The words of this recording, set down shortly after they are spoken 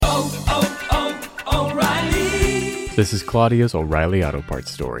This is Claudia's O'Reilly Auto Parts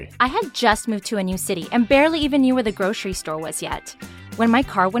story. I had just moved to a new city and barely even knew where the grocery store was yet. When my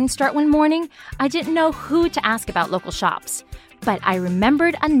car wouldn't start one morning, I didn't know who to ask about local shops. But I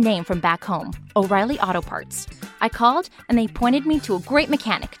remembered a name from back home, O'Reilly Auto Parts. I called, and they pointed me to a great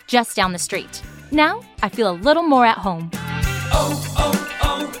mechanic just down the street. Now, I feel a little more at home.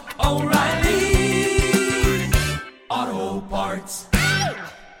 O'Reilly Auto Parts.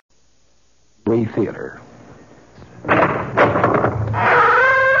 Lee Theater.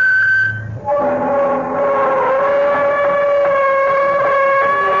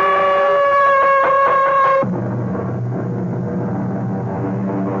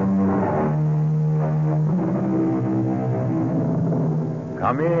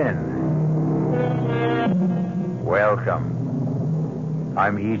 Come in. Welcome.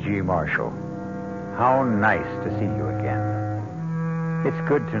 I'm E.G. Marshall. How nice to see you again. It's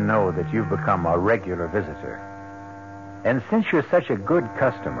good to know that you've become a regular visitor. And since you're such a good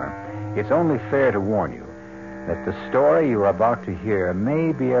customer, it's only fair to warn you that the story you're about to hear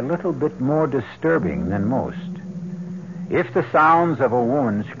may be a little bit more disturbing than most. If the sounds of a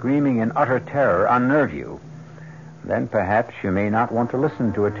woman screaming in utter terror unnerve you, then perhaps you may not want to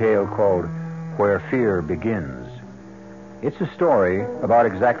listen to a tale called Where Fear Begins. It's a story about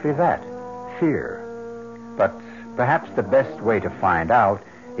exactly that, fear. But perhaps the best way to find out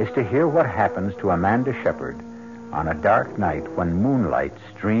is to hear what happens to Amanda Shepard on a dark night when moonlight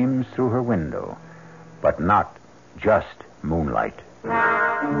streams through her window, but not just moonlight.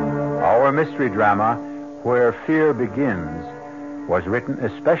 Our mystery drama, Where Fear Begins, was written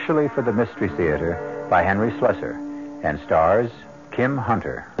especially for the Mystery Theater by Henry Slessor and stars Kim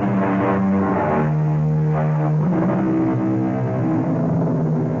Hunter.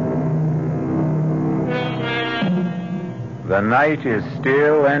 The night is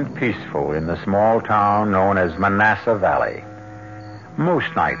still and peaceful in the small town known as Manassas Valley.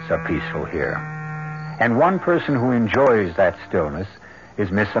 Most nights are peaceful here. And one person who enjoys that stillness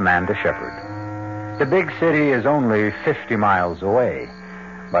is Miss Amanda Shepard. The big city is only 50 miles away,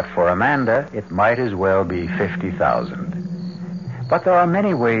 but for Amanda, it might as well be 50,000. But there are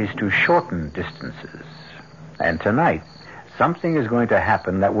many ways to shorten distances. And tonight, something is going to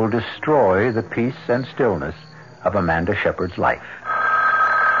happen that will destroy the peace and stillness of Amanda Shepard's life.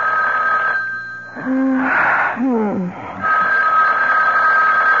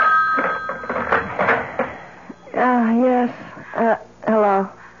 Yes. Hello.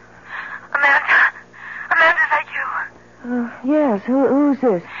 Amanda, is that you? Yes. Who's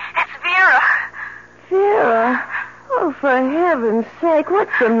this? It's Vera. Vera? Oh, for heaven's sake,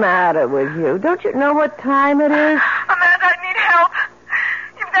 what's the matter with you? Don't you know what time it is? Amanda, I need help.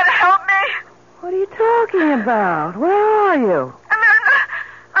 You've got to help me. What are you talking about? Where are you? Amanda,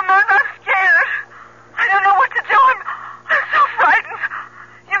 I'm scared. I don't know what to do. I'm so frightened.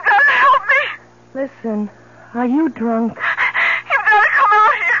 You've got to help me. Listen, are you drunk? You've got to come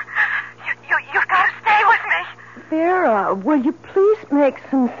out here. You've got to stay with me. Vera, will you please make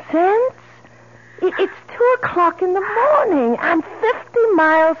some sense? It's 2:00 in the morning. I'm 50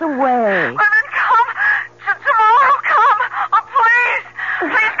 miles away. Well, then come. Tomorrow, come. Oh, please.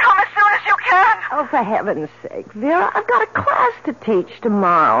 Please come as soon as you can. Oh, for heaven's sake, Vera, I've got a class to teach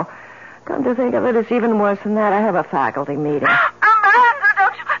tomorrow. Come to think of it, it's even worse than that. I have a faculty meeting. Amanda,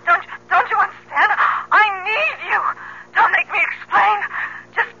 don't you understand? I need you. Don't make me explain.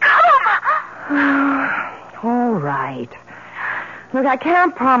 Just come. All right. Look, I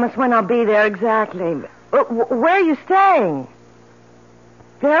can't promise when I'll be there exactly. Where are you staying?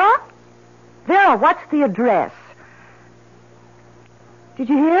 Vera? Vera, what's the address? Did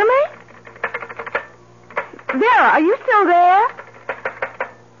you hear me? Vera, are you still there?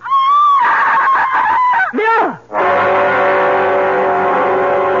 Vera!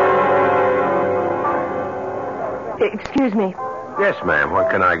 Excuse me. Yes, ma'am. What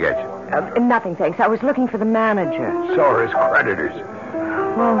can I get you? Nothing, thanks. I was looking for the manager. So are his creditors.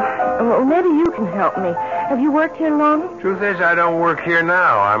 Well, maybe you can help me. Have you worked here long? Truth is, I don't work here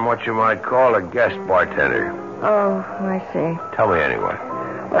now. I'm what you might call a guest bartender. Oh, I see. Tell me anyway.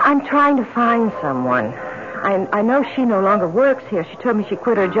 Well, I'm trying to find someone. I know she no longer works here. She told me she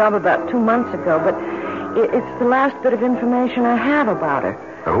quit her job about 2 months ago, but it's the last bit of information I have about her.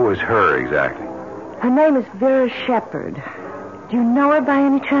 Now, who is her exactly? Her name is Vera Shepard. Do you know her by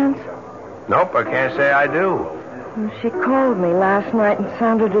any chance? Nope, I can't say I do. Well, she called me last night and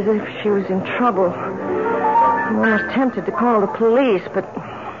sounded as if she was in trouble. I'm almost tempted to call the police, but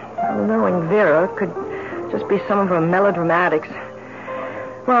knowing Vera could just be some of her melodramatics.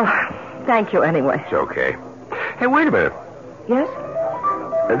 Well, thank you anyway. It's okay. Hey, wait a minute. Yes?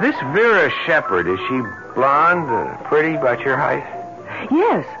 This Vera Shepherd, is she blonde, pretty, about your height?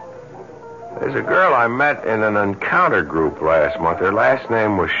 Yes. There's a girl I met in an encounter group last month. Her last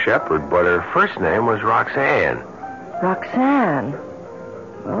name was Shepherd, but her first name was Roxanne. Roxanne?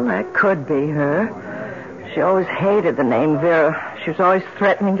 Well, that could be her. She always hated the name Vera. She was always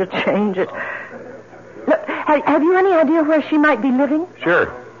threatening to change it. Look, have you any idea where she might be living?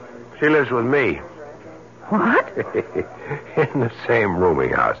 Sure. She lives with me. What? In the same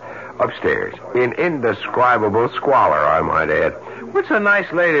rooming house. Upstairs. In indescribable squalor, I might add. What's a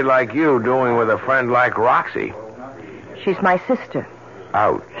nice lady like you doing with a friend like Roxy? She's my sister.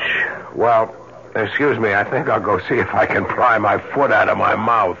 Ouch. Well, excuse me. I think I'll go see if I can pry my foot out of my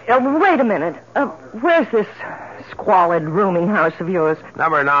mouth. Wait a minute. Where's this squalid rooming house of yours?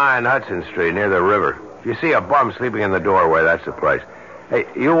 Number 9 Hudson Street, near the river. If you see a bum sleeping in the doorway, that's the place. Hey,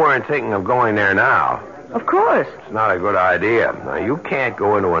 you weren't thinking of going there now. Of course. It's not a good idea. Now, you can't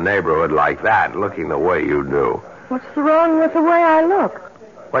go into a neighborhood like that looking the way you do. What's wrong with the way I look?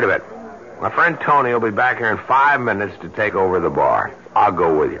 Wait a minute. My friend Tony will be back here in 5 minutes to take over the bar. I'll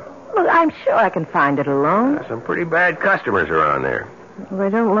go with you. Look, I'm sure I can find it alone. There's some pretty bad customers around there. They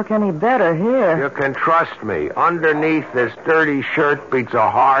don't look any better here. You can trust me. Underneath this dirty shirt beats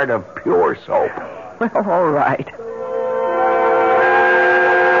a heart of pure soap. Well, all right.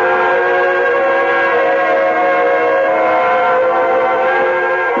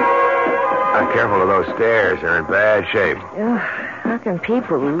 Careful of those stairs. They're in bad shape. How can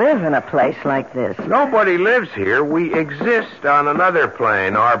people live in a place like this? Nobody lives here. We exist on another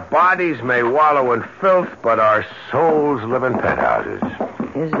plane. Our bodies may wallow in filth, but our souls live in penthouses.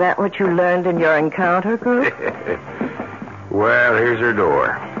 Is that what you learned in your encounter group? Well, here's her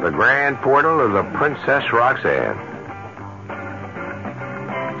door. The grand portal of the Princess Roxanne.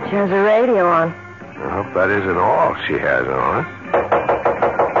 She has a radio on. I hope that isn't all she has on.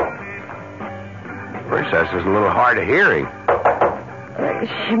 Princess is a little hard of hearing.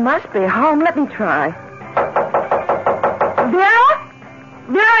 She must be home. Let me try. Vera?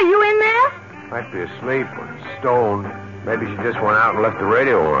 Vera, are you in there? Might be asleep or stoned. Maybe she just went out and left the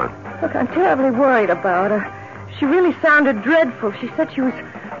radio on. Look, I'm terribly worried about her. She really sounded dreadful. She said she was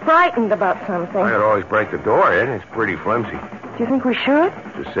frightened about something. I could always break the door in. It's pretty flimsy. Do you think we should?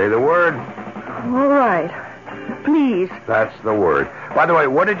 Just say the word. All right. Please. That's the word. By the way,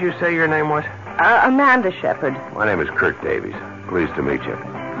 what did you say your name was? Amanda Shepherd. My name is Kirk Davies. Pleased to meet you.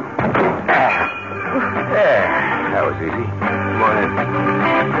 There. That was easy. Come on in.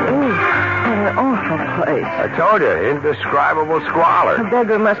 Ooh, what an awful place. I told you, indescribable squalor. A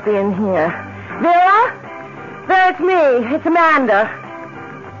beggar must be in here. Vera? Vera, it's me. It's Amanda.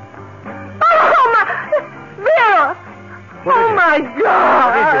 Oh, my... Vera! Oh, my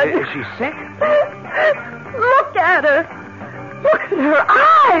God! What is it? Is she sick? Look at her. Look at her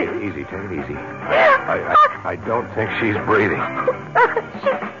eyes. Easy, take it easy. I don't think she's breathing.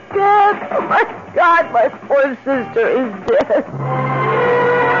 She's dead. Oh, my God, my poor sister is dead.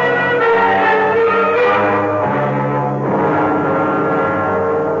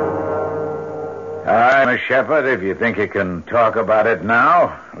 All right, Miss Shepherd, if you think you can talk about it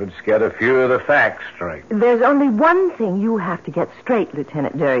now, let's get a few of the facts straight. There's only one thing you have to get straight,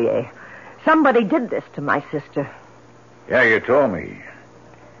 Lieutenant Derrier. Somebody did this to my sister. Yeah, you told me.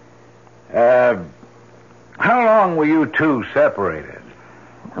 How long were you two separated?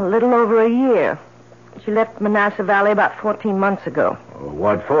 A little over a year. She left Manassas Valley about 14 months ago.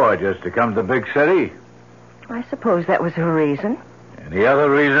 What for? Just to come to the big city? I suppose that was her reason. Any other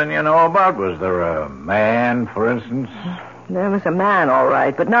reason you know about? Was there a man, for instance? There was a man, all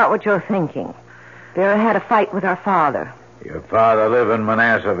right, but not what you're thinking. Vera had a fight with our father. Your father live in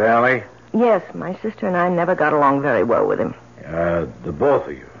Manassas Valley? Yes, my sister and I never got along very well with him. The both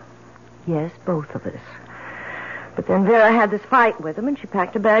of you? Yes, both of us. But then Vera had this fight with him, and she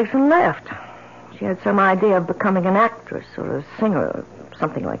packed her bags and left. She had some idea of becoming an actress or a singer or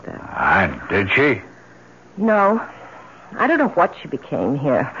something like that. And did she? No. I don't know what she became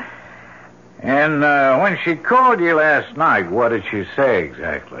here. And when she called you last night, what did she say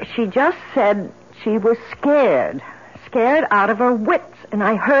exactly? She just said she was scared. Scared out of her wits, and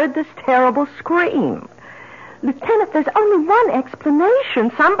I heard this terrible scream. Lieutenant, there's only one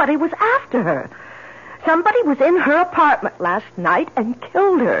explanation. Somebody was after her. Somebody was in her apartment last night and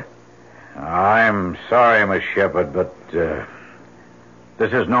killed her. I'm sorry, Miss Shepherd, but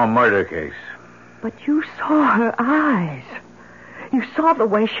this is no murder case. But you saw her eyes. You saw the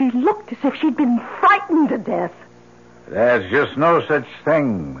way she looked as if she'd been frightened to death. There's just no such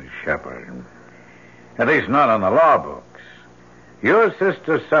thing, Miss Shepherd. At least not on the law books. Your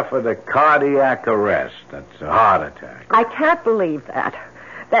sister suffered a cardiac arrest. That's a heart attack. I can't believe that.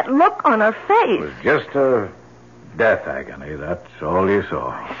 That look on her It face. was just a death agony. That's all you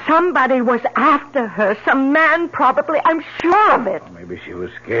saw. Somebody was after her. Some man, probably. I'm sure of it. Maybe she was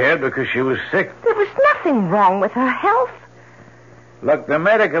scared because she was sick. There was nothing wrong with her health. Look, the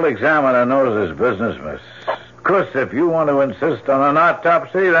medical examiner knows his business, miss. Of course, if you want to insist on an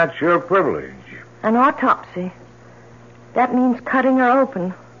autopsy, that's your privilege. An autopsy? That means cutting her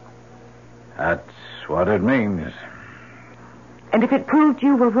open. That's what it means. And if it proved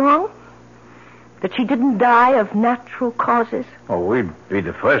you were wrong? That she didn't die of natural causes? Oh, we'd be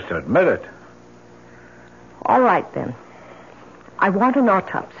the first to admit it. All right, then. I want an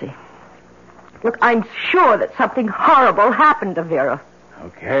autopsy. Look, I'm sure that something horrible happened to Vera.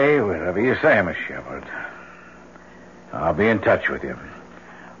 Okay, whatever you say, Miss Shepard. I'll be in touch with you.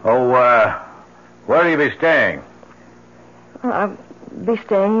 Oh, where will you be staying? I'll be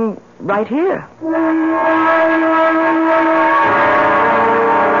staying right here.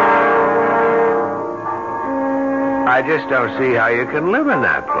 I just don't see how you can live in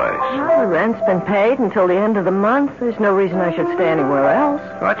that place. Well, the rent's been paid until the end of the month. There's no reason I should stay anywhere else.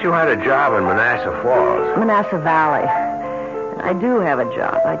 Thought you had a job in Manassas Falls. Manassas Valley. I do have a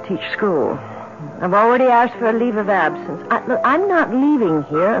job. I teach school. I've already asked for a leave of absence. Look, I'm not leaving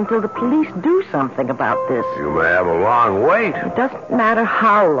here until the police do something about this. You may have a long wait. It doesn't matter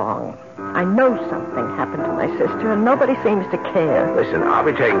how long. I know something happened to my sister, and nobody seems to care. Listen, I'll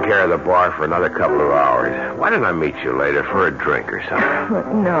be taking care of the bar for another couple of hours. Why don't I meet you later for a drink or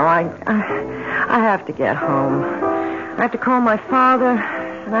something? No, I have to get home. I have to call my father,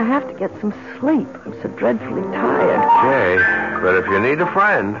 and I have to get some sleep. I'm so dreadfully tired. Okay, but if you need a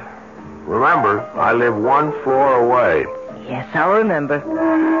friend, remember, I live one floor away. Yes, I'll remember.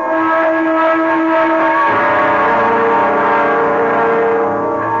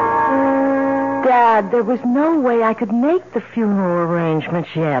 Dad, there was no way I could make the funeral arrangements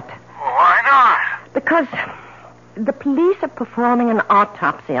yet. Why not? Because the police are performing an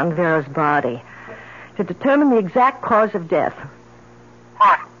autopsy on Vera's body to determine the exact cause of death.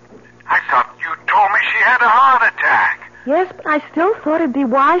 What? I thought you told me she had a heart attack. Yes, but I still thought it'd be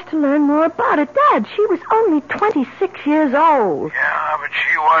wise to learn more about it. Dad, she was only 26 years old. Yeah, but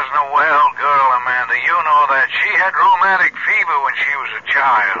she wasn't a well girl, Amanda. You know that. She had rheumatic fever when she was a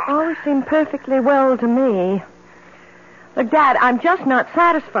child. Always seemed perfectly well to me. Look, Dad, I'm just not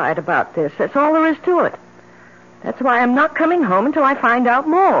satisfied about this. That's all there is to it. That's why I'm not coming home until I find out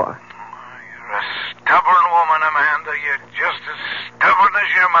more. You're a stubborn woman, Amanda. You're just as stubborn as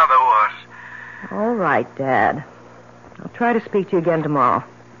your mother was. All right, Dad. I'll try to speak to you again tomorrow.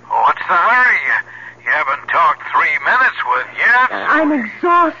 What's the hurry? You haven't talked 3 minutes with yet. I'm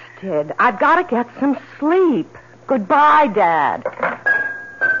exhausted. I've got to get some sleep. Goodbye, Dad.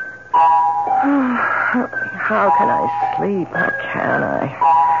 How can I sleep? How can I?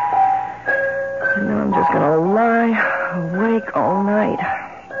 I know I'm just going to lie awake all night.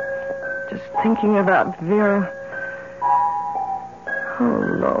 Just thinking about Vera. Oh,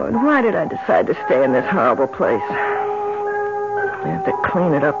 Lord, why did I decide to stay in this horrible place? I have to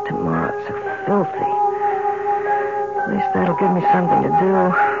clean it up tomorrow. It's so filthy. At least that'll give me something to do.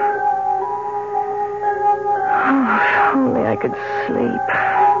 Oh, if only I could sleep.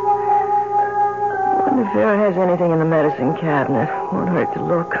 I wonder if Vera has anything in the medicine cabinet. Won't hurt to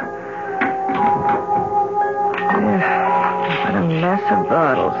look. What a mess of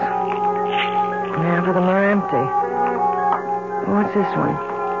bottles. Half of them are empty. What's this one?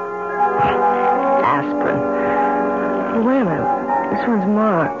 Aspirin. Oh, wait a minute. This one's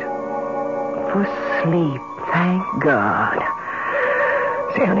marked. For sleep. Thank God.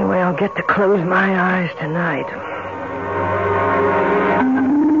 It's the only way I'll get to close my eyes tonight.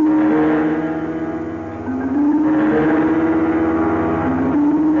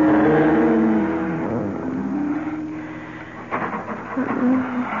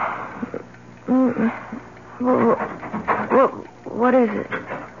 What is it?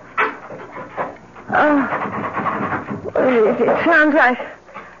 It sounds like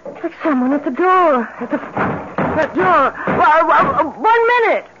someone at the door. At the door. Well, 1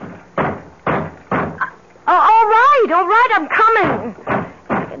 minute. All right, I'm coming.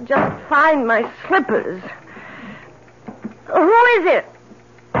 I can just find my slippers. Who is it?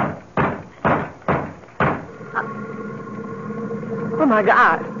 Oh, my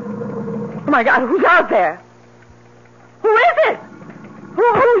God. Oh, my God, who's out there? Who is it?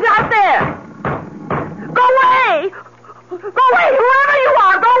 Who's out there? Go away! Go away! Whoever you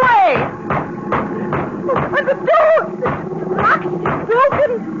are, go away! The door! Locked, it's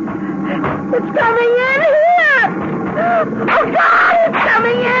broken. It's coming in here! Oh, God, it's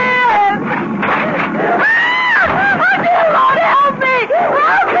coming in! Ah! Oh, dear Lord, help me!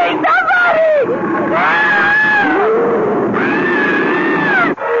 Help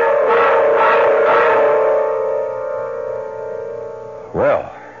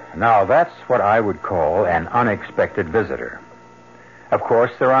that's what I would call an unexpected visitor. Of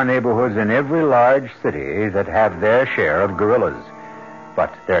course, there are neighborhoods in every large city that have their share of gorillas,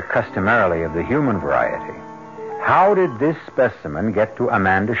 but they're customarily of the human variety. How did this specimen get to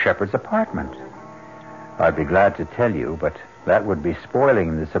Amanda Shepard's apartment? I'd be glad to tell you, but that would be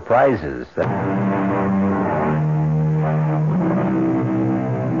spoiling the surprises that...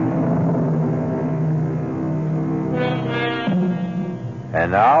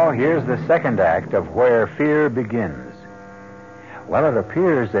 And now, here's the second act of Where Fear Begins. Well, it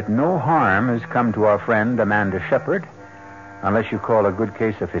appears that no harm has come to our friend Amanda Shepard, unless you call a good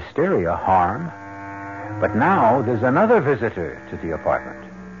case of hysteria harm. But now there's another visitor to the apartment,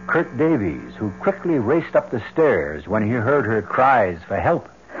 Kurt Davies, who quickly raced up the stairs when he heard her cries for help.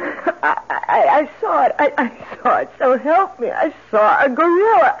 I saw it. I saw it. So help me. I saw a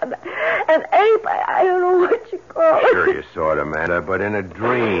gorilla. An ape. I don't know what you call it. Sure you saw it, Amanda, but in a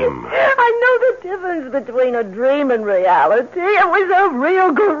dream. I know the difference between a dream and reality. It was a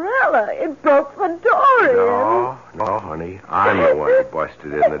real gorilla. It broke the door in. No, honey. I'm the one who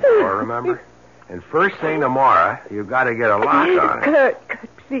busted in the door, remember? And first thing tomorrow, you've got to get a lock on it. Kurt,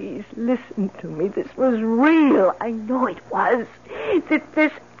 please listen to me. This was real. I know it was.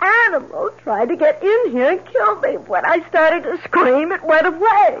 This animal tried to get in here and kill me. When I started to scream, it went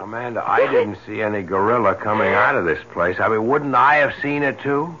away. Amanda, I didn't see any gorilla coming out of this place. I mean, wouldn't I have seen it,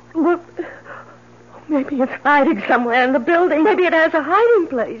 too? Well, maybe it's hiding somewhere in the building. Maybe it has a hiding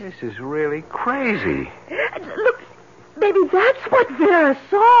place. This is really crazy. Look, maybe that's what Vera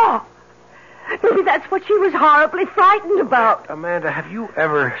saw. Maybe that's what she was horribly frightened about. Amanda, have you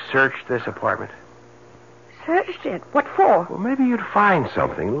ever searched this apartment? Searched it? What for? Well, maybe you'd find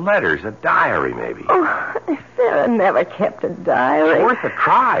something. Letters, a diary, maybe. Oh, Sarah never kept a diary. It's worth a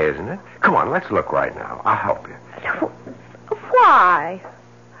try, isn't it? Come on, let's look right now. I'll help you. Why?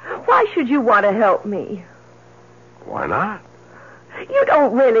 Why should you want to help me? Why not? You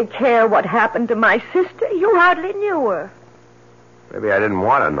don't really care what happened to my sister. You hardly knew her. Maybe I didn't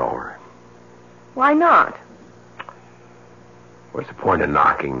want to know her. Why not? What's the point of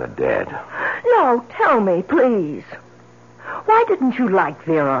knocking the dead? No, tell me, please. Why didn't you like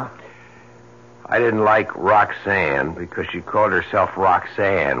Vera? I didn't like Roxanne because she called herself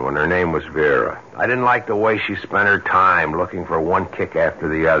Roxanne when her name was Vera. I didn't like the way she spent her time looking for one kick after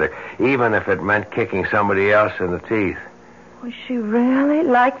the other, even if it meant kicking somebody else in the teeth. Was she really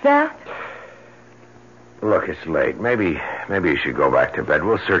like that? Look, it's late. Maybe you should go back to bed.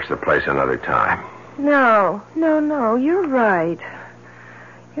 We'll search the place another time. No. You're right.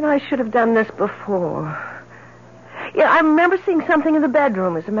 You know, I should have done this before. Yeah, I remember seeing something in the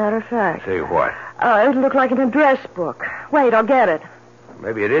bedroom, as a matter of fact. See what? It looked like an address book. Wait, I'll get it.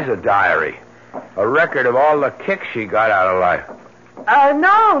 Maybe it is a diary. A record of all the kicks she got out of life.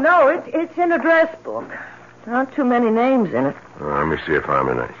 No. It's an address book. There aren't too many names in it. Let me see if I'm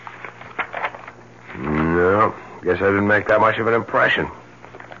in it. No, guess I didn't make that much of an impression.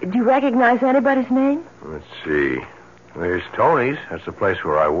 Do you recognize anybody's name? Let's see. There's Tony's. That's the place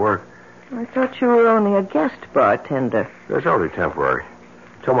where I work. I thought you were only a guest bartender. That's only temporary.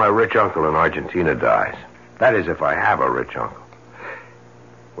 Till my rich uncle in Argentina dies. That is, if I have a rich uncle.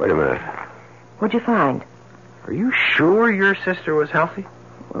 Wait a minute. What'd you find? Are you sure your sister was healthy?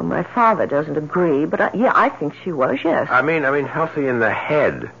 Well, my father doesn't agree, but I think she was, yes. I mean healthy in the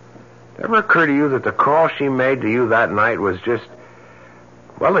head. Ever occur to you that the call she made to you that night was just,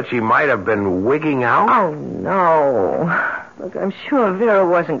 well, that she might have been wigging out? Oh, no. Look, I'm sure Vera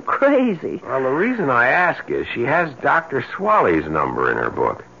wasn't crazy. Well, the reason I ask is she has Dr. Swaley's number in her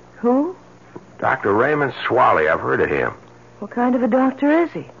book. Who? Dr. Raymond Swaley. I've heard of him. What kind of a doctor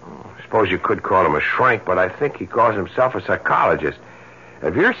is he? I suppose you could call him a shrink, but I think he calls himself a psychologist.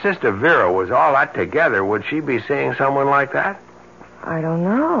 If your sister Vera was all that together, would she be seeing someone like that? I don't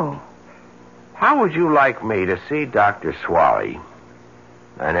know. How would you like me to see Dr. Swaley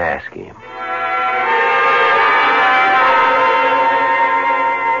and ask him?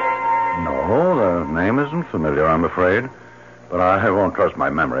 No, the name isn't familiar, I'm afraid. But I won't trust my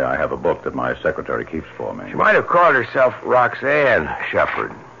memory. I have a book that my secretary keeps for me. She might have called herself Roxanne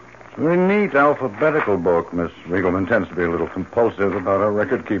Shepard. Very neat alphabetical book. Miss Riegelman tends to be a little compulsive about her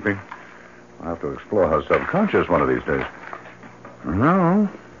record keeping. I'll have to explore her subconscious one of these days. No,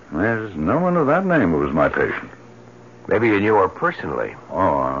 there's no one of that name who was my patient. Maybe you knew her personally.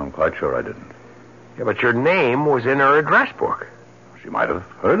 Oh, I'm quite sure I didn't. Yeah, but your name was in her address book. She might have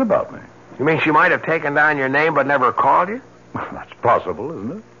heard about me. You mean she might have taken down your name but never called you? That's possible,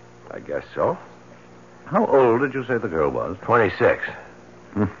 isn't it? I guess so. How old did you say the girl was? 26.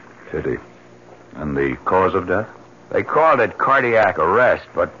 Pity. And the cause of death? They called it cardiac arrest,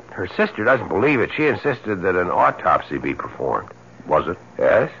 but her sister doesn't believe it. She insisted that an autopsy be performed. Was it?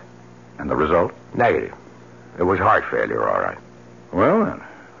 Yes? And the result? Negative. It was heart failure, all right. Well, then,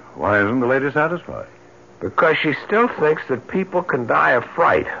 why isn't the lady satisfied? Because she still thinks that people can die of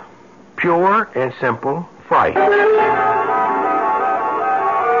fright. Pure and simple fright.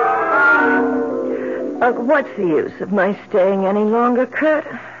 What's the use of my staying any longer, Kurt?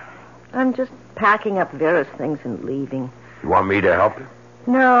 I'm just packing up Vera's things and leaving. You want me to help you?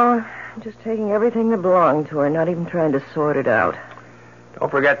 No, I'm just taking everything that belonged to her, not even trying to sort it out. Don't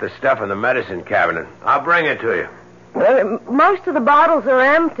forget the stuff in the medicine cabinet. I'll bring it to you. Most of the bottles are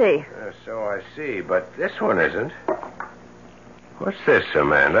empty. So I see, but this one isn't. What's this,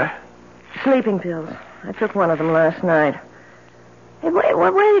 Amanda? Sleeping pills. I took one of them last night. Hey,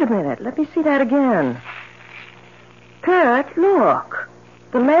 wait a minute. Let me see that again. Kurt, look.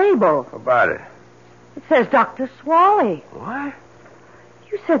 The label. How about it? It says Dr. Swally. What?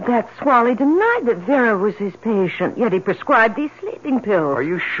 You said that Swally denied that Vera was his patient, yet he prescribed these sleeping pills. Are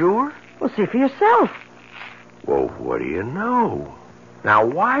you sure? Well, see for yourself. Well, what do you know? Now,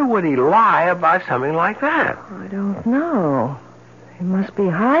 why would he lie about something like that? I don't know. He must be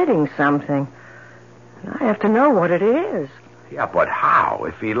hiding something. I have to know what it is. Yeah, but how?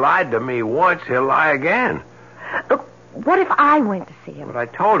 If he lied to me once, he'll lie again. Look, what if I went to see him? But I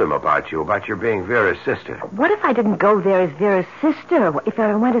told him about you, about your being Vera's sister. What if I didn't go there as Vera's sister? If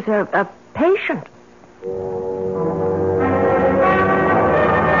I went as a patient?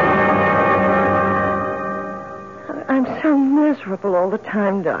 I'm so miserable all the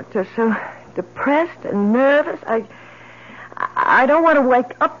time, Doctor. So depressed and nervous. I don't want to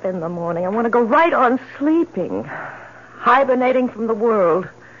wake up in the morning. I want to go right on sleeping, hibernating from the world.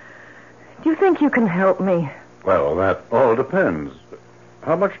 Do you think you can help me? Well, that all depends.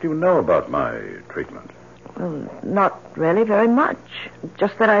 How much do you know about my treatment? Well, not really very much.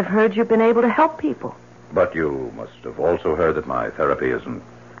 Just that I've heard you've been able to help people. But you must have also heard that my therapy isn't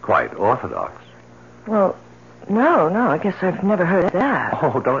quite orthodox. Well, no, I guess I've never heard that.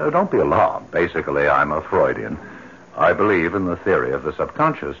 Oh, don't be alarmed. Basically, I'm a Freudian. I believe in the theory of the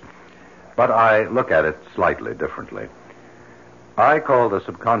subconscious, but I look at it slightly differently. I call the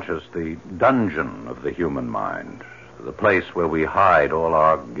subconscious the dungeon of the human mind, the place where we hide all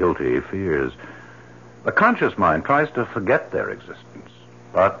our guilty fears. The conscious mind tries to forget their existence,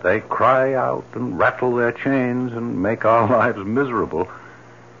 but they cry out and rattle their chains and make our lives miserable.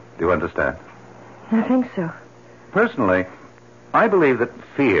 Do you understand? I think so. Personally, I believe that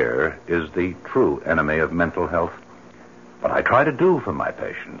fear is the true enemy of mental health. What I try to do for my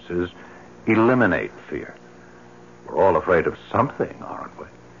patients is eliminate fear. We're all afraid of something, aren't we?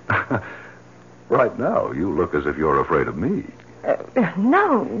 Right now, you look as if you're afraid of me.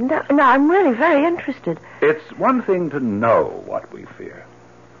 No, I'm really very interested. It's one thing to know what we fear.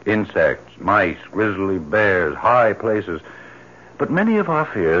 Insects, mice, grizzly bears, high places. But many of our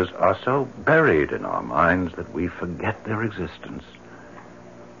fears are so buried in our minds that we forget their existence.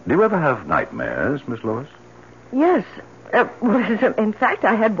 Do you ever have nightmares, Miss Lewis? Yes. In fact,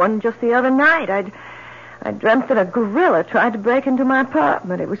 I had one just the other night. I dreamt that a gorilla tried to break into my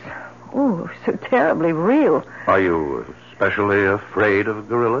apartment. It was, so terribly real. Are you especially afraid of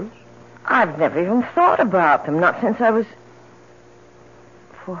gorillas? I've never even thought about them, not since I was...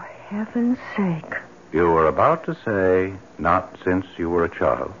 For heaven's sake. You were about to say, not since you were a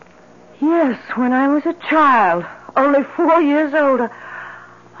child. Yes, when I was a child, only 4 years old.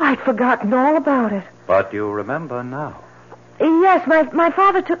 I'd forgotten all about it. But you remember now. Yes, my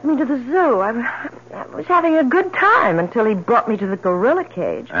father took me to the zoo. I was having a good time until he brought me to the gorilla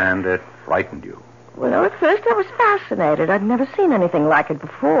cage. And it frightened you? Well, at first I was fascinated. I'd never seen anything like it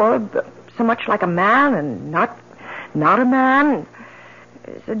before. So much like a man and not a man.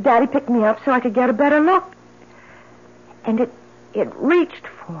 So Daddy picked me up so I could get a better look. And it reached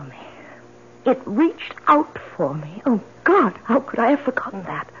for me. It reached out for me. Oh, God, how could I have forgotten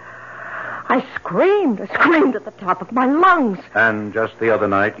that? I screamed at the top of my lungs. And just the other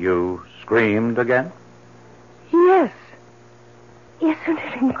night you screamed again? Yes. Isn't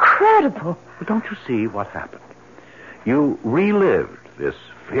it incredible? But don't you see what happened? You relived this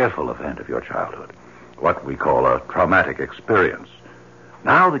fearful event of your childhood, what we call a traumatic experience.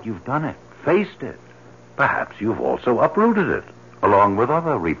 Now that you've done it, faced it, perhaps you've also uprooted it, along with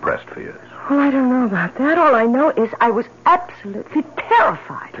other repressed fears. Well, I don't know about that. All I know is I was absolutely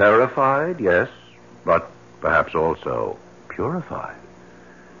terrified. Terrified, yes, but perhaps also purified.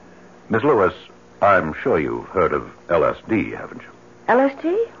 Miss Lewis, I'm sure you've heard of LSD, haven't you?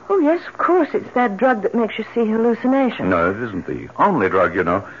 LSD? Oh, yes, of course. It's that drug that makes you see hallucinations. No, it isn't the only drug, you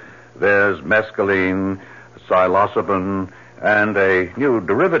know. There's mescaline, psilocybin, and a new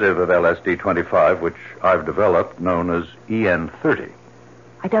derivative of LSD-25, which I've developed, known as EN30.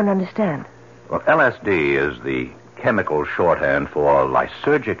 I don't understand. Well, LSD is the chemical shorthand for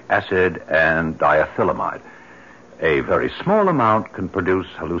lysergic acid and diethylamide. A very small amount can produce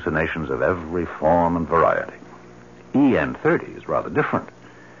hallucinations of every form and variety. EN30 is rather different.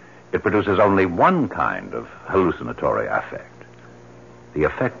 It produces only one kind of hallucinatory affect, the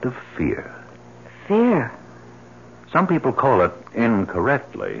effect of fear. Fear? Some people call it,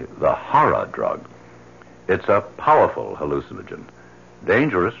 incorrectly, the horror drug. It's a powerful hallucinogen,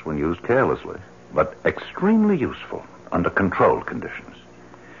 dangerous when used carelessly, but extremely useful under controlled conditions.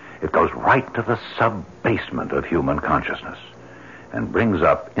 It goes right to the sub-basement of human consciousness and brings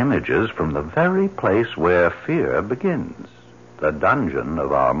up images from the very place where fear begins, the dungeon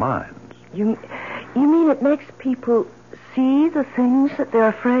of our minds. You mean it makes people see the things that they're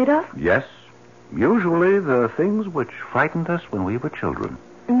afraid of? Yes, usually the things which frightened us when we were children.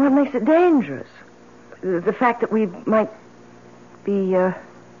 And what makes it dangerous? The fact that we might be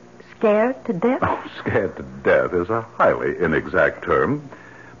scared to death? Oh, scared to death is a highly inexact term.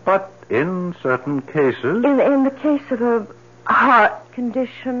 But in certain cases... In the case of a heart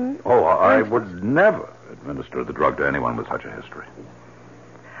condition... Oh, I would never administer the drug to anyone with such a history.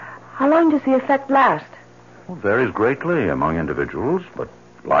 How long does the effect last? Well, it varies greatly among individuals, but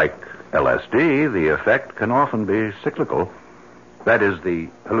like LSD, the effect can often be cyclical. That is, the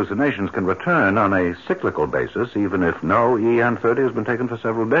hallucinations can return on a cyclical basis, even if no EN30 has been taken for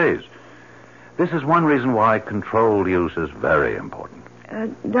several days. This is one reason why controlled use is very important.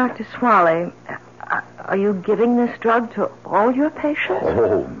 Dr. Swally, are you giving this drug to all your patients?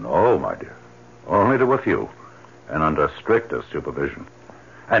 Oh, no, my dear. Only to a few, and under strictest supervision.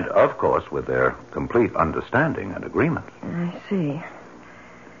 And, of course, with their complete understanding and agreement. I see.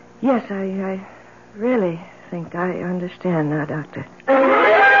 Yes, I really think I understand now, Doctor.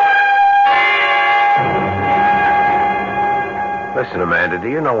 Listen, Amanda, do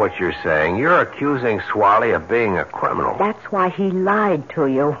you know what you're saying? You're accusing Swally of being a criminal. That's why he lied to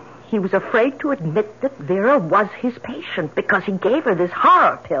you. He was afraid to admit that Vera was his patient because he gave her this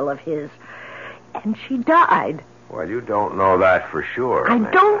horror pill of his. And she died. Well, you don't know that for sure, Amanda.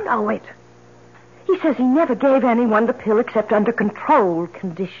 I don't know it. He says he never gave anyone the pill except under controlled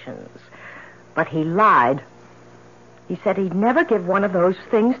conditions. But he lied. He said he'd never give one of those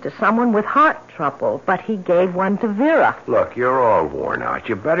things to someone with heart trouble, but he gave one to Vera. Look, you're all worn out.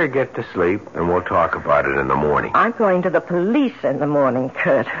 You better get to sleep, and we'll talk about it in the morning. I'm going to the police in the morning,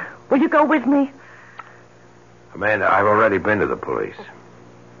 Kurt. Will you go with me? Amanda, I've already been to the police.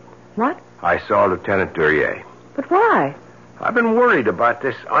 What? I saw Lieutenant Duryea. But why? I've been worried about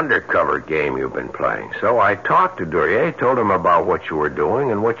this undercover game you've been playing. So I talked to Duryea, told him about what you were doing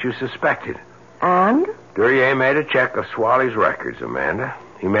and what you suspected. And? Duryea made a check of Swally's records, Amanda.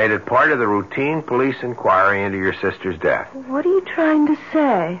 He made it part of the routine police inquiry into your sister's death. What are you trying to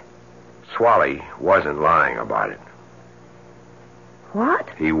say? Swally wasn't lying about it. What?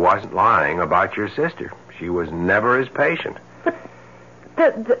 He wasn't lying about your sister. She was never his patient.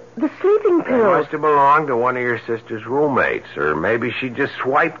 But the sleeping They pills... must have belonged to one of your sister's roommates, or maybe she just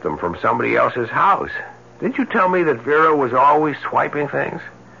swiped them from somebody else's house. Didn't you tell me that Vera was always swiping things?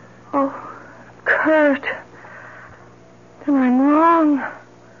 Oh... Kurt, then I'm wrong.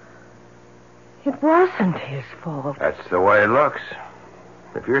 It wasn't his fault. That's the way it looks.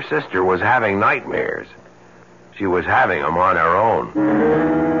 If your sister was having nightmares, she was having them on her own.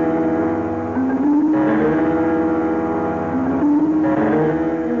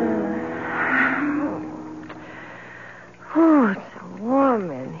 Oh, it's so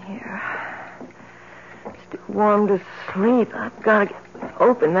warm in here. It's too warm to sleep. I've got to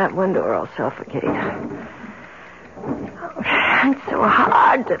open that window or I'll suffocate. It's so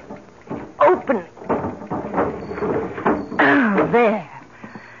hard to open. Oh, there.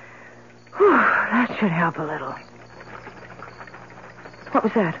 Whew, that should help a little. What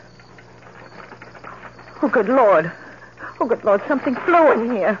was that? Oh, good Lord. Oh, good Lord, something flew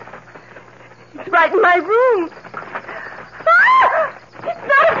in here. It's right in my room. Ah! It's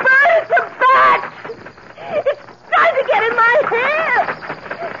not a bird, it's a bat! It's trying to get in my hair!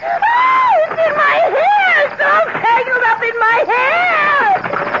 Ah! It's in my hair! So I'm tangled up in my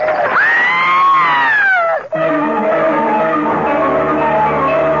hair! Ah!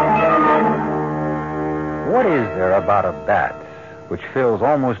 What is there about a bat which fills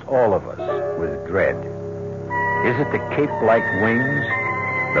almost all of us with dread? Is it the cape-like wings,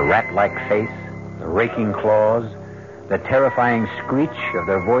 the rat-like face, the raking claws, the terrifying screech of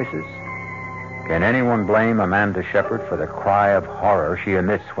their voices? Can anyone blame Amanda Shepard for the cry of horror she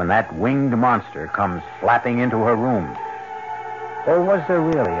emits when that winged monster comes flapping into her room? Or was there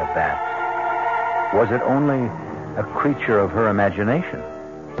really a bat? Was it only a creature of her imagination?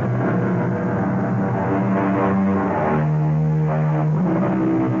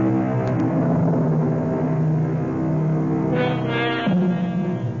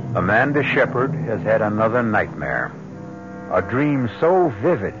 Amanda Shepard has had another nightmare. A dream so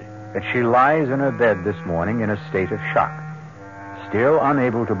vivid that she lies in her bed this morning in a state of shock, still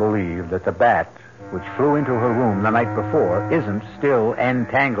unable to believe that the bat which flew into her room the night before isn't still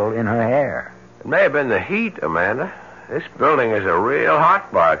entangled in her hair. It may have been the heat, Amanda. This building is a real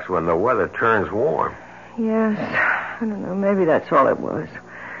hot box when the weather turns warm. Yes. I don't know. Maybe that's all it was.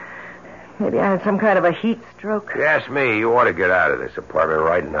 Maybe I had some kind of a heat stroke. If you ask me, you ought to get out of this apartment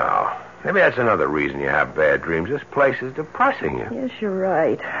right now. Maybe that's another reason you have bad dreams. This place is depressing you. Yes, you're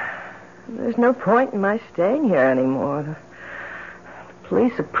right. There's no point in my staying here anymore. The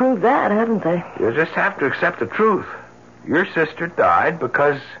police have proved that, haven't they? You just have to accept the truth. Your sister died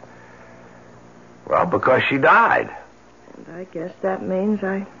because she died. And I guess that means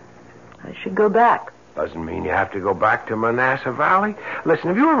I should go back. Doesn't mean you have to go back to Manassas Valley. Listen,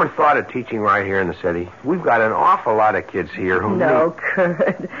 have you ever thought of teaching right here in the city? We've got an awful lot of kids here who No,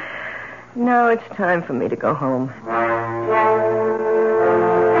 Kurt. No, it's time for me to go home.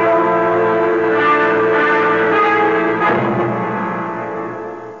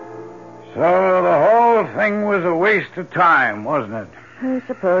 So the whole thing was a waste of time, wasn't it? I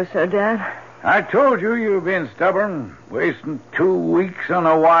suppose so, Dad. I told you you've been stubborn, wasting 2 weeks on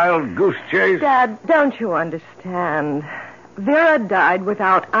a wild goose chase. Dad, don't you understand? Vera died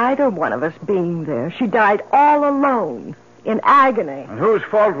without either one of us being there. She died all alone, in agony. And whose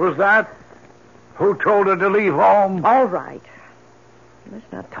fault was that? Who told her to leave home? All right.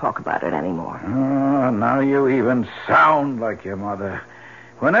 Let's not talk about it anymore. Oh, now you even sound like your mother.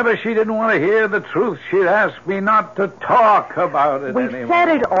 Whenever she didn't want to hear the truth, she'd ask me not to talk about it anymore. We've said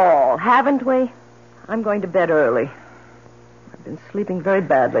it all, haven't we? I'm going to bed early. I've been sleeping very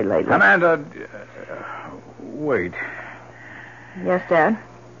badly lately. Amanda, wait. Yes, Dad?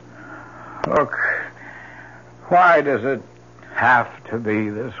 Look, why does it have to be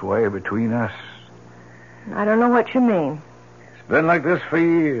this way between us? I don't know what you mean. It's been like this for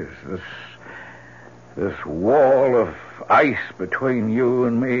years. This wall of ice between you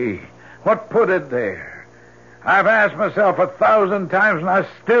and me. What put it there? I've asked myself 1,000 times, and I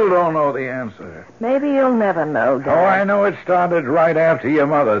still don't know the answer. Maybe you'll never know, Dad. Oh, I know it started right after your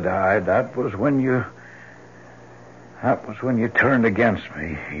mother died. That was when you turned against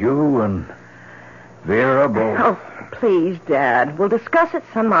me. You and Vera both. Oh, please, Dad. We'll discuss it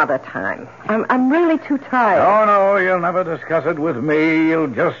some other time. I'm really too tired. Oh, no, you'll never discuss it with me. You'll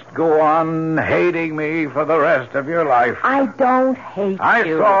just go on hating me for the rest of your life. I don't hate you. I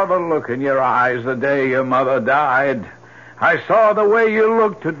saw the look in your eyes the day your mother died. I saw the way you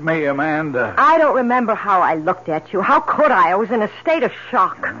looked at me, Amanda. I don't remember how I looked at you. How could I? I was in a state of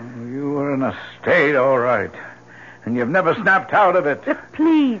shock. You were in a state, all right. And you've never snapped out of it.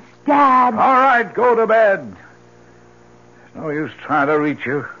 Please, Dad. All right, go to bed. There's no use trying to reach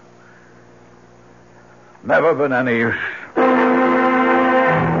you. Never been any use.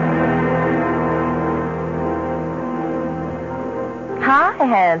 Hi,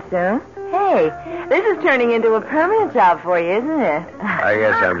 handsome. Hey, this is turning into a permanent job for you, isn't it? I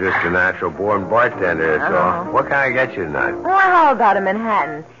guess I'm just a natural-born bartender, that's all. What can I get you tonight? Well, how about a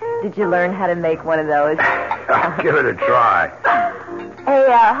Manhattan? Did you learn how to make one of those? I'll give it a try. Hey,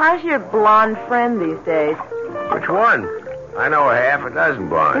 how's your blonde friend these days? Which one? I know a half a dozen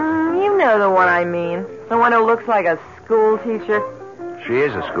blondes. You know the one I mean. The one who looks like a school teacher. She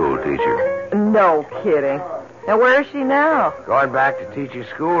is a school teacher. No kidding. Now, where is she now? Going back to teaching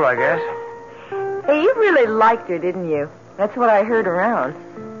school, I guess. Hey, you really liked her, didn't you? That's what I heard around.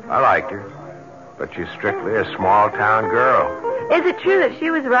 I liked her. But she's strictly a small-town girl. Is it true that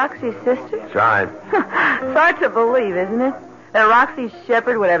she was Roxy's sister? That's right. It's hard to believe, isn't it? That Roxy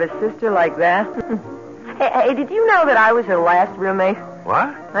Shepard would have a sister like that. Hey, did you know that I was her last roommate?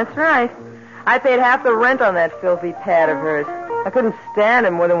 What? That's right. I paid half the rent on that filthy pad of hers. I couldn't stand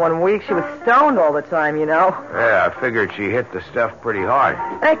it more than 1 week. She was stoned all the time, you know. Yeah, I figured she hit the stuff pretty hard.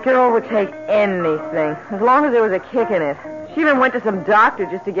 That girl would take anything, as long as there was a kick in it. She even went to some doctor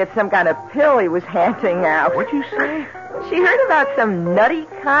just to get some kind of pill he was handing out. What'd you say? She heard about some nutty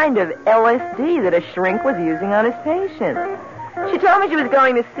kind of LSD that a shrink was using on his patient. She told me she was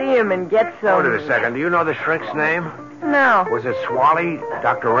going to see him and get some... Hold it a second. Do you know the shrink's name? No. Was it Swally?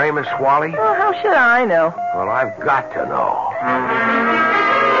 Dr. Raymond Swally? Well, how should I know? Well, I've got to know.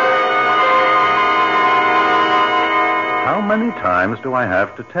 times do I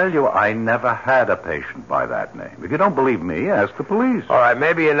have to tell you I never had a patient by that name? If you don't believe me, ask the police. All right,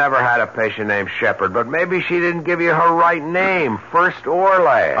 maybe you never had a patient named Shepard, but maybe she didn't give you her right name, first or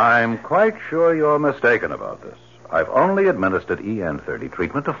last. I'm quite sure you're mistaken about this. I've only administered EN30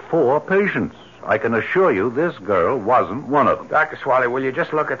 treatment to 4 patients. I can assure you this girl wasn't one of them. Dr. Swally, will you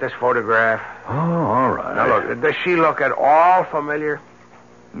just look at this photograph? Oh, all right. Now, look, does she look at all familiar?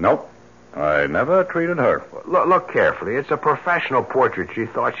 Nope. I never treated her. Look carefully. It's a professional portrait. She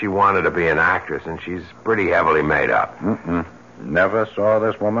thought she wanted to be an actress, and she's pretty heavily made up. Never saw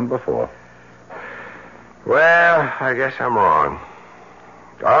this woman before. Well, I guess I'm wrong.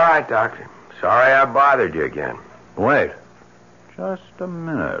 All right, Doctor. Sorry I bothered you again. Wait. Just a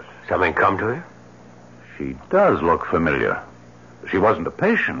minute. Something come to you? She does look familiar. She wasn't a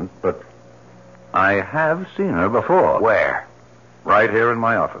patient, but I have seen her before. Where? Right here in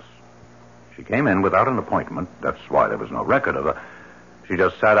my office. She came in without an appointment. That's why there was no record of her. She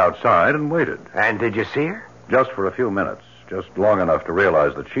just sat outside and waited. And did you see her? Just for a few minutes. Just long enough to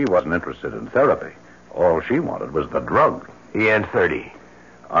realize that she wasn't interested in therapy. All she wanted was the drug. EN30.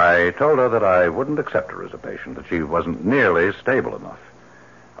 I told her that I wouldn't accept her as a patient, that she wasn't nearly stable enough.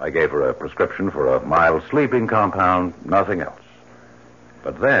 I gave her a prescription for a mild sleeping compound, nothing else.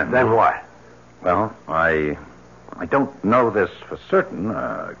 But then... Then what? Well, I don't know this for certain.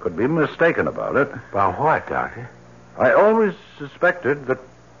 I could be mistaken about it. About what, Doctor? I always suspected that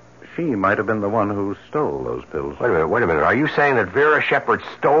she might have been the one who stole those pills. Wait a minute. Are you saying that Vera Shepard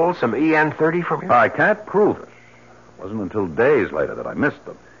stole some EN30 from you? I can't prove it. It wasn't until days later that I missed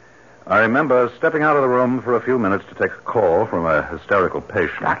them. I remember stepping out of the room for a few minutes to take a call from a hysterical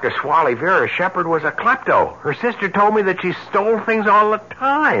patient. Dr. Swally, Vera Shepard was a klepto. Her sister told me that she stole things all the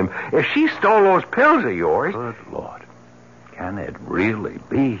time. If she stole those pills of yours... Good Lord. Can it really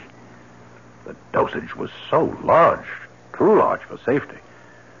be? The dosage was so large, too large for safety.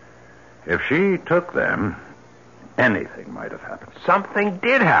 If she took them, anything might have happened. Something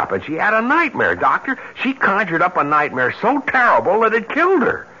did happen. She had a nightmare, Doctor. She conjured up a nightmare so terrible that it killed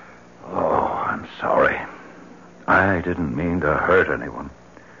her. Oh, I'm sorry. I didn't mean to hurt anyone.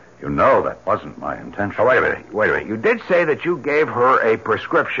 You know that wasn't my intention. Oh, wait a minute. You did say that you gave her a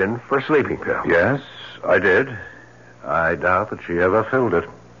prescription for sleeping pills. Yes, I did. I doubt that she ever filled it.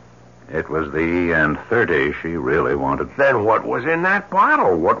 It was the EN30 she really wanted. Then what was in that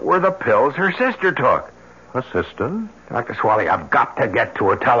bottle? What were the pills her sister took? Her sister? Dr. Swally, I've got to get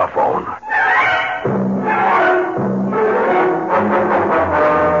to a telephone.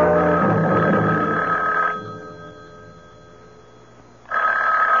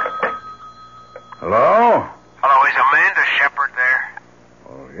 Hello? Hello, is Amanda Shepard there?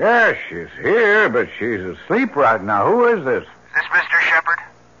 Oh, yes, she's here, but she's asleep right now. Who is this? Is this Mr. Shepard?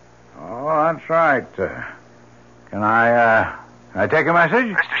 Oh, that's right. Can I take a message?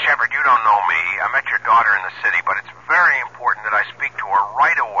 Mr. Shepard, you don't know me. I met your daughter in the city, but it's very important that I speak to her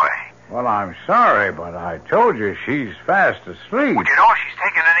right away. Well, I'm sorry, but I told you she's fast asleep. Would you know if she's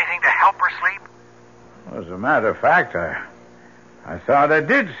taken anything to help her sleep? As a matter of fact, I thought I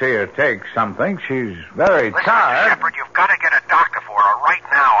did see her take something. She's very Listen, tired. Mr. Shepard, you've got to get a doctor for her right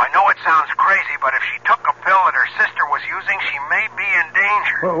now. I know it sounds crazy, but if she took a pill that her sister was using, she may be in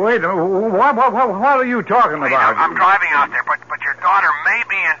danger. Well, wait, what are you talking Please, about? I'm driving out there, but your daughter may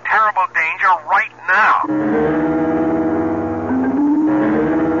be in terrible danger right now.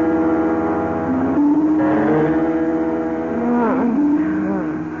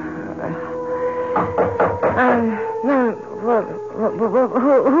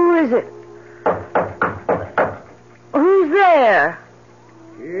 Who is it? Who's there?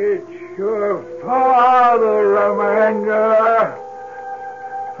 It's your father, Amanda.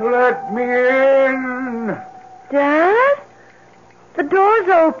 Let me in. Dad? The door's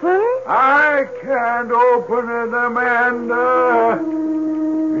open. I can't open it, Amanda.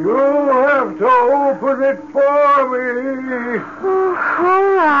 You'll have to open it for me. Oh, all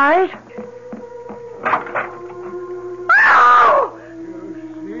right.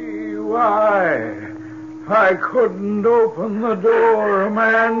 You see why I couldn't open the door,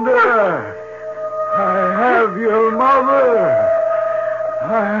 Amanda. I have your mother.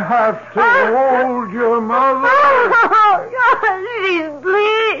 I have to hold your mother. Oh, she's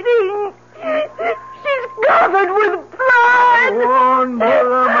bleeding. She's covered with blood. I warned her,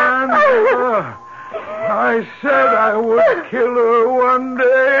 Amanda. I said I would kill her one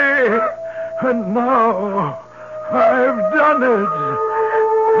day. And now I've done it.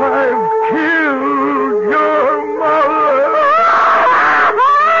 I've killed your mother.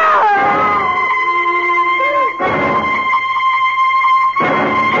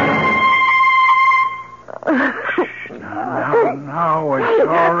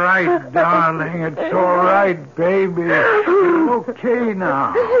 darling. It's all right, baby. You're okay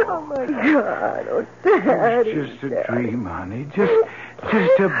now. Oh, my God. Oh, Daddy. It's just a dream, honey. Just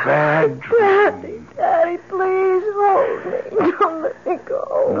a bad dream. Daddy, please hold me. Don't let me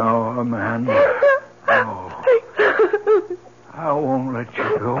go. No, Amanda. No. I won't let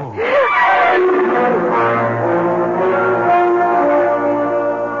you go.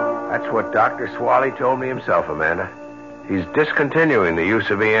 That's what Dr. Swally told me himself, Amanda. He's discontinuing the use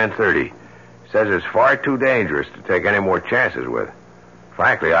of EN30. Says it's far too dangerous to take any more chances with.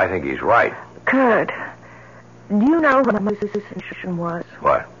 Frankly, I think he's right. Kurt, do you know what my sensation was?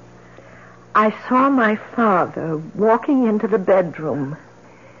 What? I saw my father walking into the bedroom,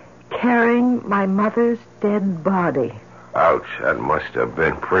 carrying my mother's dead body. Ouch, that must have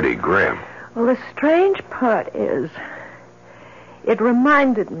been pretty grim. Well, the strange part is, it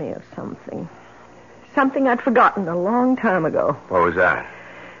reminded me of something. Something I'd forgotten a long time ago. What was that?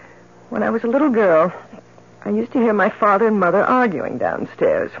 When I was a little girl, I used to hear my father and mother arguing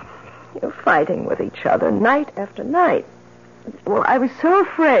downstairs. Fighting with each other night after night. Well, I was so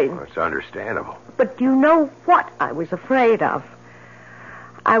afraid. Well, it's understandable. But do you know what I was afraid of?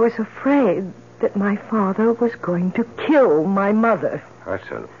 I was afraid that my father was going to kill my mother. That's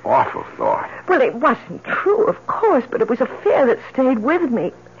an awful thought. Well, it wasn't true, of course, but it was a fear that stayed with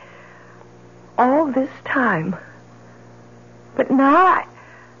me all this time. But now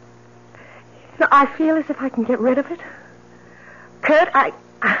I feel as if I can get rid of it. Kurt, I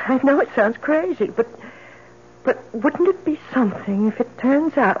know it sounds crazy, but wouldn't it be something if it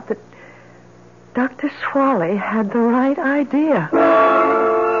turns out that Dr. Swally had the right idea?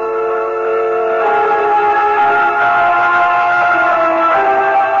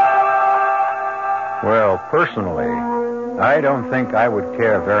 Well, personally, I don't think I would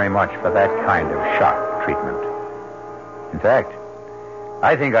care very much for that kind of shock treatment. In fact,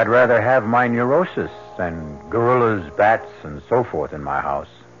 I think I'd rather have my neurosis than gorillas, bats, and so forth in my house.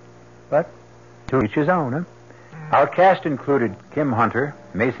 But to each his own, huh? Our cast included Kim Hunter,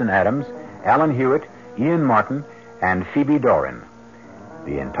 Mason Adams, Alan Hewitt, Ian Martin, and Phoebe Doran.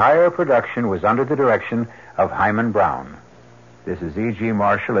 The entire production was under the direction of Hyman Brown. This is E.G.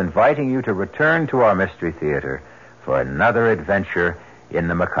 Marshall inviting you to return to our Mystery Theater for another adventure in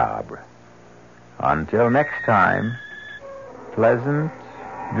the macabre. Until next time, pleasant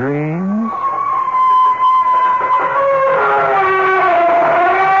dreams.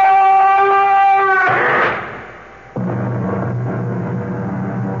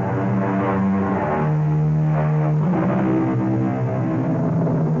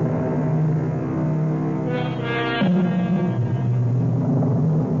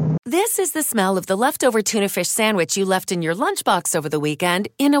 This is the smell of the leftover tuna fish sandwich you left in your lunchbox over the weekend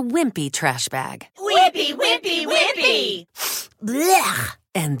in a wimpy trash bag. Wimpy, wimpy, wimpy! Blech!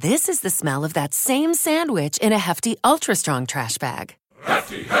 And this is the smell of that same sandwich in a hefty, ultra-strong trash bag.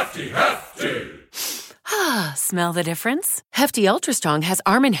 Hefty, hefty, hefty! Ah, smell the difference? Hefty Ultra Strong has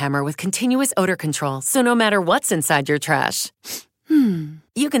Arm & Hammer with continuous odor control, so no matter what's inside your trash,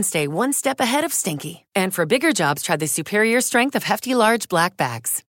 you can stay one step ahead of stinky. And for bigger jobs, try the superior strength of Hefty Large Black Bags.